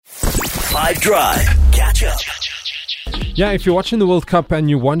5 Drive. Catch up. Yeah, if you're watching the World Cup and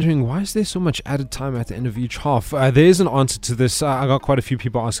you're wondering why is there so much added time at the end of each half, there is an answer to this. I got quite a few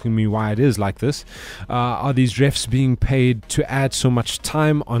people asking me why it is like this. Are these refs being paid to add so much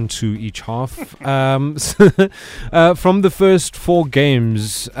time onto each half? From the first 4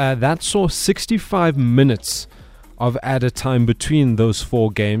 games, that saw 65 minutes of added time between those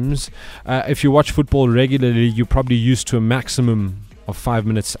 4 games. If you watch football regularly, you're probably used to a maximum of 5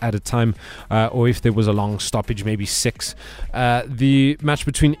 minutes at a time, or if there was a long stoppage, maybe 6. The match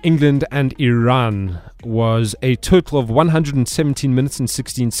between England and Iran was a total of 117 minutes and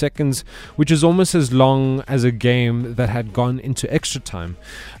 16 seconds, which is almost as long as a game that had gone into extra time.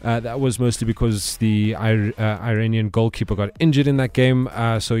 That was mostly because the Iranian goalkeeper got injured in that game,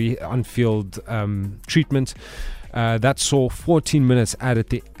 so he on-field treatment. That saw 14 minutes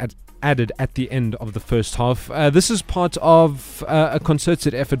added at the end of the first half. This is part of a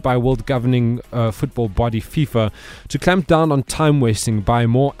concerted effort by world governing football body FIFA to clamp down on time wasting by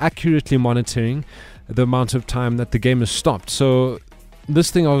more accurately monitoring the amount of time that the game is stopped. So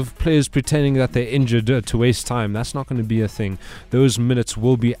this thing of players pretending that they're injured to waste time, that's not going to be a thing. Those minutes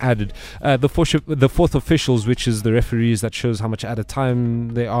will be added. The fourth officials, which is the referees, that shows how much added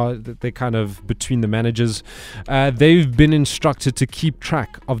time they are. They're kind of between the managers. They've been instructed to keep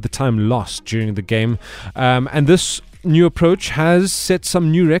track of the time lost during the game. And this new approach has set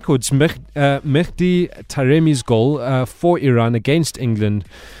some new records. Mehdi Taremi's goal for Iran against England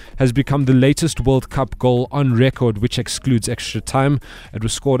has become the latest World Cup goal on record, which excludes extra time. It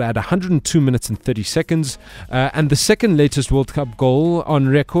was scored at 102 minutes and 30 seconds. And the second latest World Cup goal on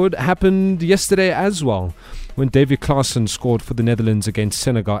record happened yesterday as well, when David Klaassen scored for the Netherlands against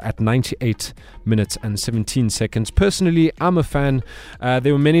Senegal at 98 minutes and 17 seconds. Personally, I'm a fan.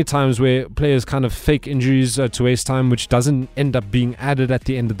 There were many times where players kind of fake injuries to waste time, which doesn't end up being added at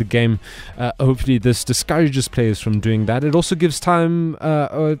the end of the game. Hopefully this discourages players from doing that. It also gives time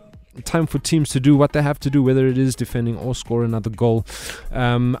for teams to do what they have to do, whether it is defending or score another goal.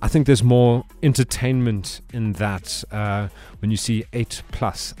 I think there's more entertainment in that. When you see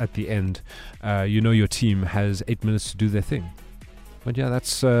 8+ at the end, you know your team has 8 minutes to do their thing. But yeah,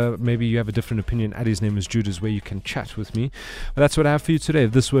 that's maybe you have a different opinion. Addy's name is Jude, is where you can chat with me. But that's what I have for you today.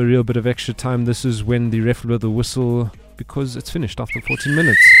 If this were a real bit of extra time, this is when the ref will blow the whistle, because it's finished after 14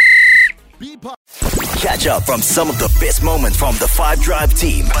 minutes. Catch up from some of the best moments from the 5 Drive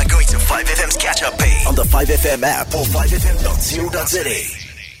team by going to 5FM's catch up page on the 5FM app or 5FM.co.za.